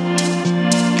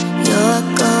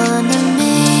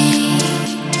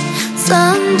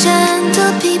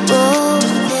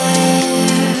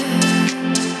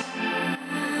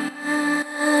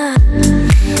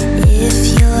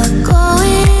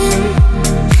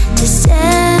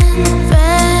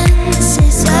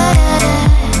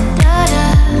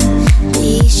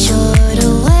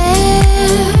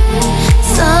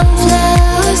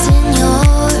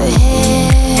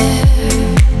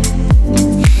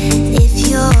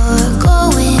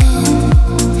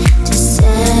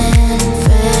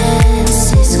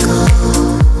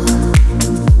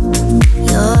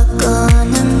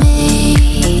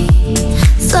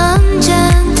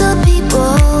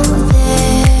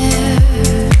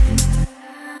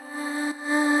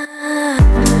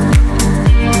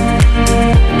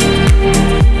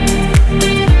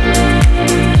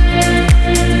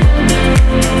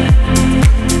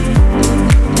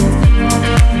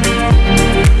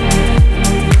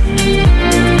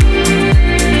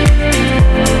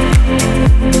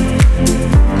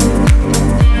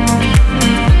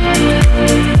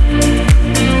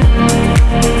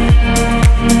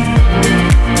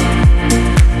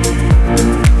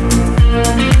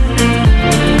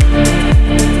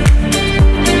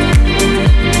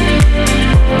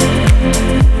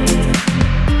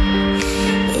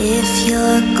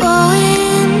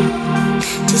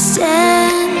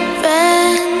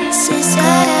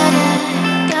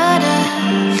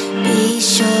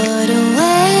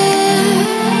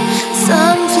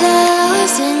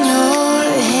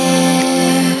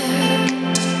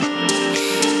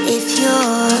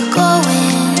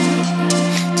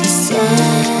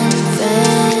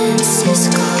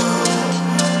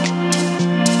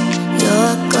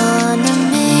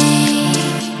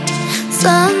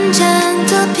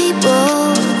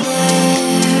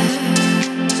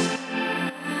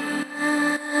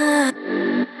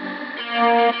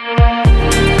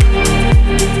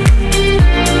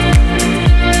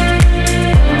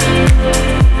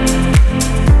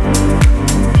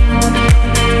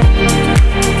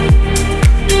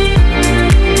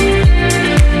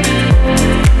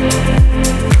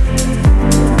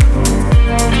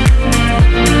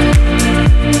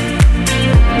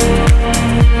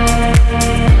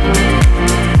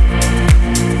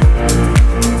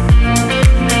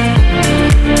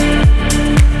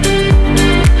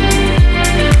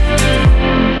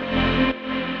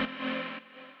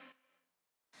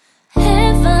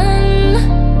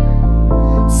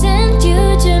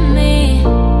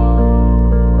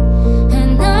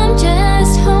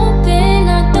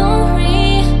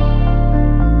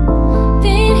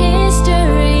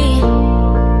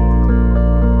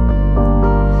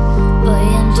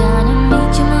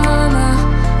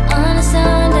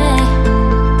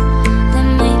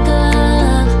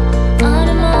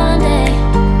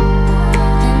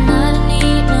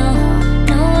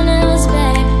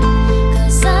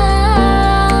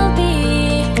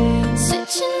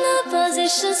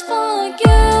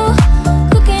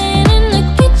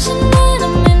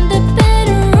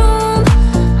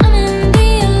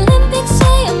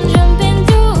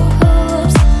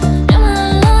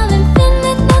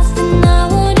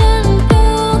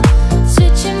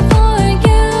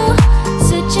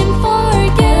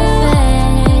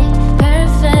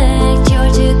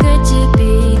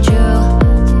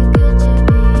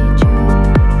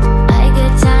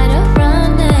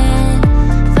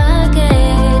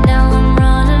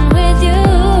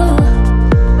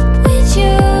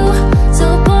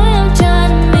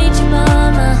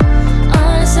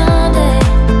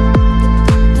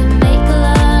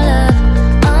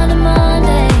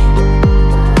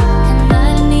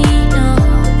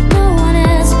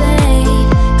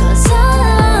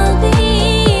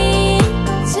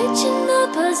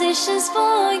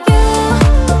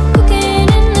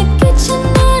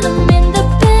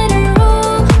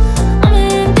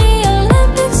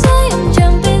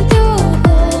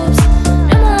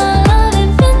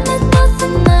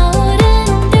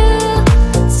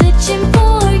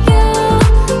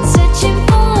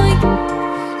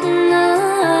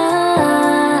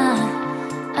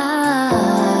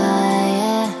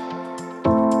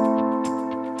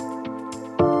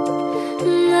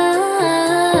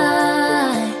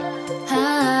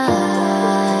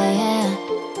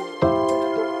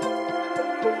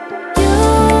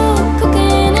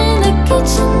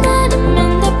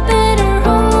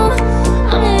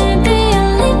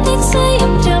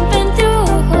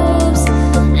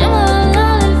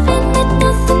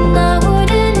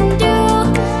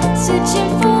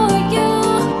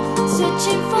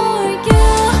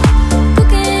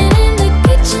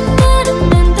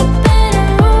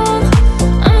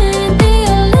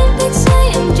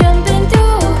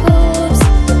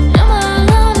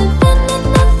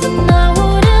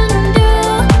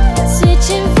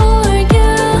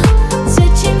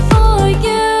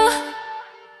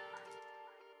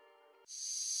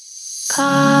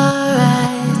 Car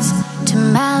rides to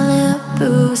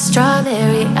Malibu,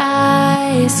 strawberry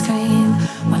ice cream,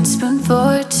 1 spoon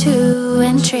for 2,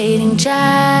 and trading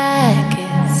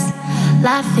jackets,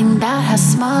 laughing about how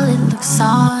small it looks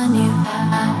on you.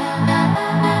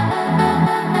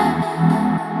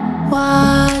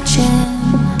 Watching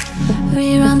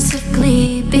reruns of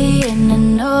Glee, being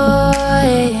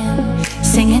annoying,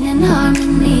 singing in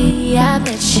harmony. I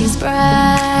bet she's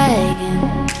bragging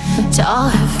to all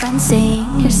her friends, saying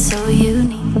you're so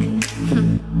unique.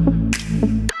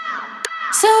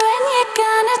 So when you're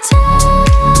gonna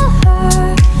tell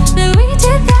her that we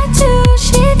did that too?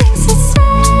 She thinks it's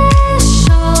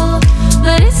special,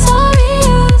 but it's all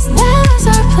reused. That was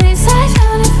our place, I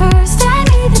found it first. I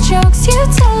need the jokes you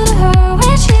tell to her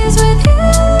when she's with you.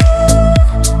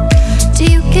 Do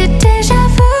you get deja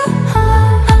vu?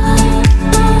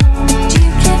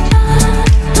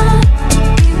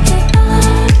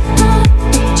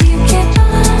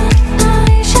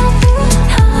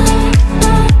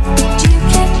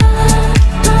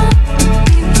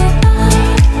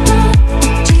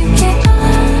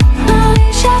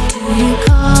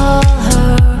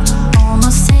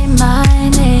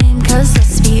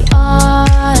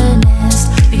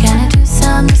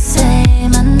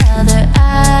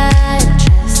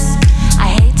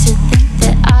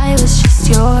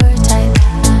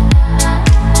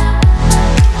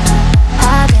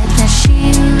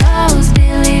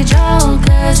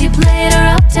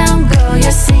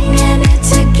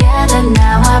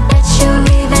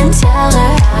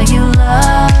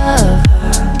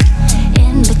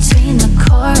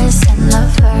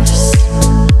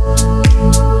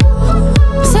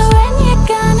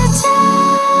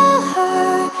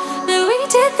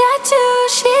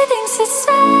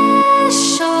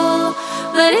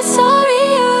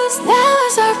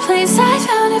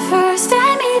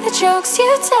 Jokes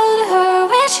you tell to her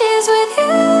when she's with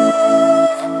you.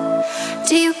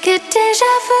 Do you get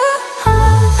deja vu?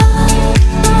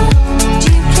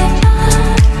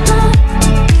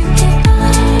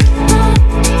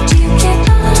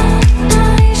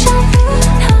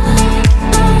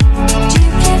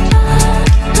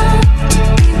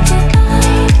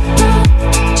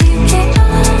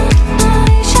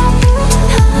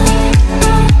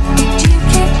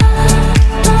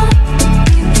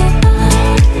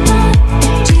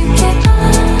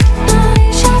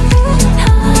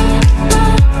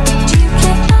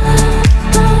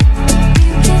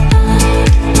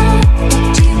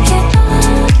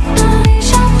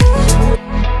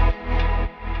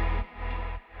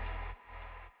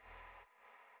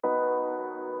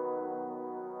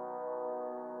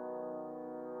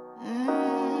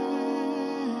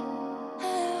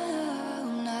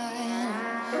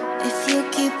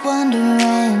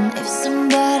 Wondering if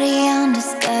somebody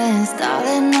understands,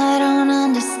 darling, I don't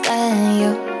understand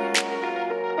you.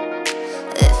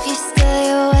 If you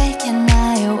stay awake at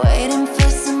night, waiting for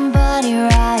somebody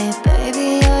right,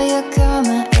 baby, all your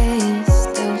karma is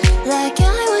due. Like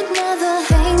I would never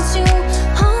hate you,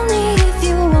 only if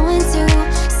you want to.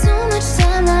 So much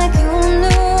time like you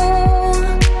knew.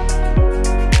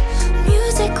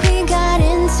 Music we got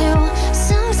into,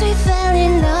 songs we fell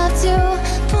in love to.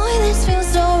 Boy, this feels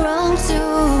so wrong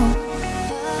too.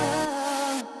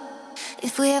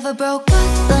 If we ever broke up,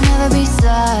 I'll never be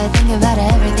sad. Think about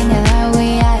everything that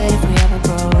we had. If we ever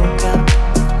broke up,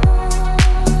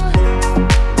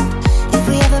 if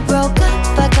we ever broke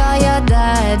up, I call your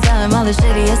dad, tell him all the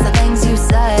shittiest of things you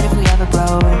said. If we ever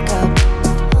broke up,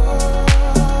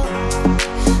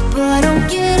 but don't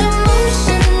get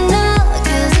emotional,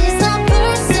 'cause it's not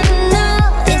personal.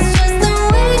 It's just the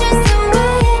way it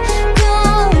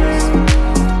goes.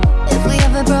 If we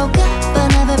ever broke up, I'll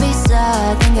never be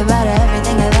sad. Think about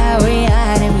everything that we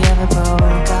had. If we ever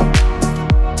broke up,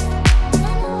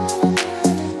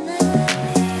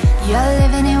 you're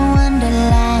living in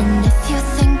Wonderland. If you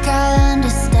think I'll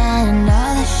understand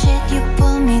all the shit you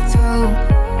put me through,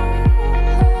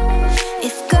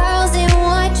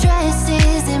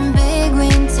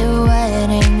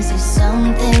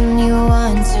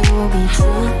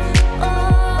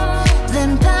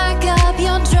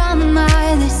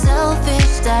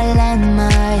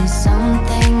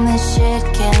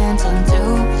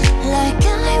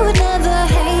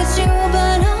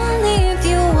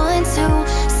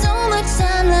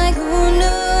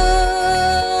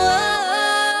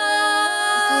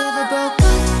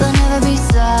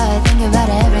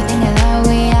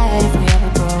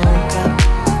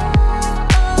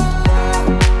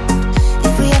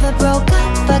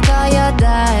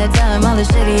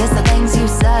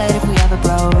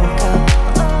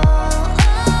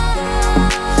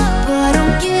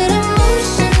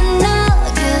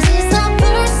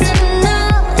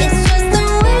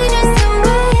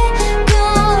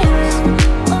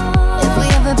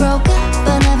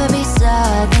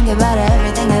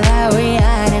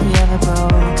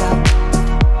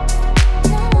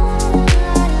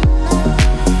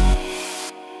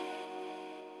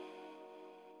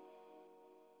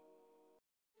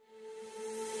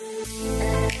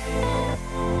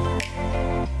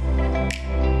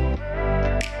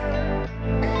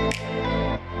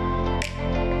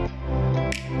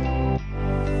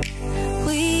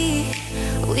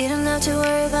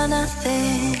 about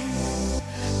nothing,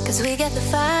 'cause we got the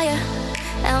fire,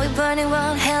 and we're burning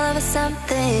one hell of a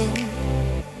something.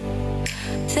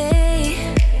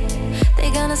 They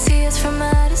gonna see us from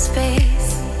outer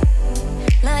space.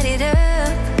 Light it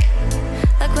up,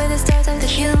 like we're the stars of the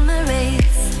human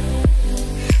race.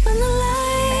 When the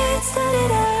lights turn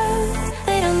it out,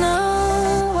 they don't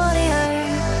know what they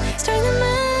heard. Strike the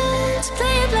match,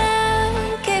 play it loud,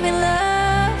 giving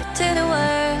love to the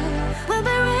world. We'll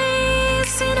be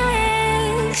raising our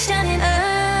hands, shining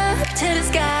up to the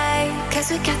sky. 'Cause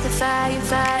we got the fire,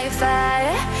 fire,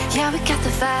 fire. Yeah, we got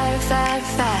the fire, fire,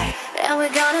 fire. And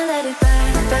we're gonna let it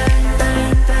burn, burn,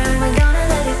 burn, burn. We're gonna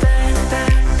let it burn,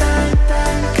 burn, burn,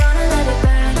 burn. We're gonna let it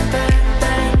burn, burn,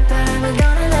 burn, burn. We're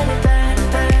gonna let it burn,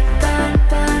 burn, burn,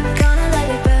 burn. We're gonna let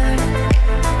it burn.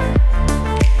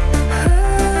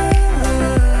 Ooh.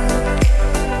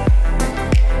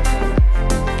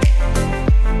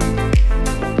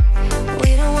 We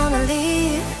don't wanna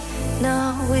leave, no.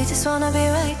 We just wanna be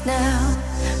right now,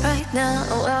 right now.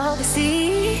 Oh, all we see.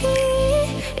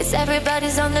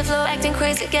 Everybody's on the floor acting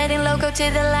crazy, getting loco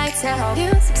till the lights out.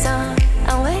 Music's on,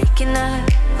 I'm waking up.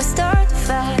 We start the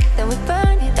fire, then we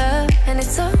burn it up. And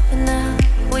it's over now,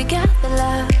 we got the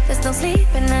love. There's no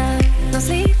sleeping now, no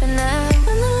sleeping now.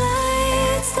 When the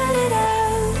lights turn it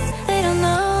out, they don't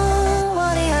know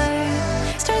what they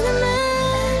heard. Strike the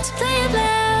match, play it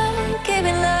loud,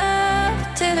 giving love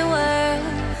to the world.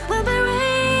 We'll be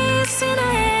raising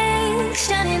our hands,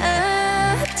 shining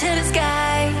up to the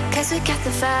sky. 'Cause we got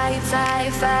the fire,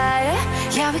 fire, fire.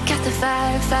 Yeah, we got the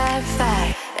fire, fire,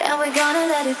 fire. And we're gonna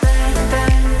let it burn,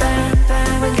 burn, burn,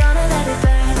 burn. We're gonna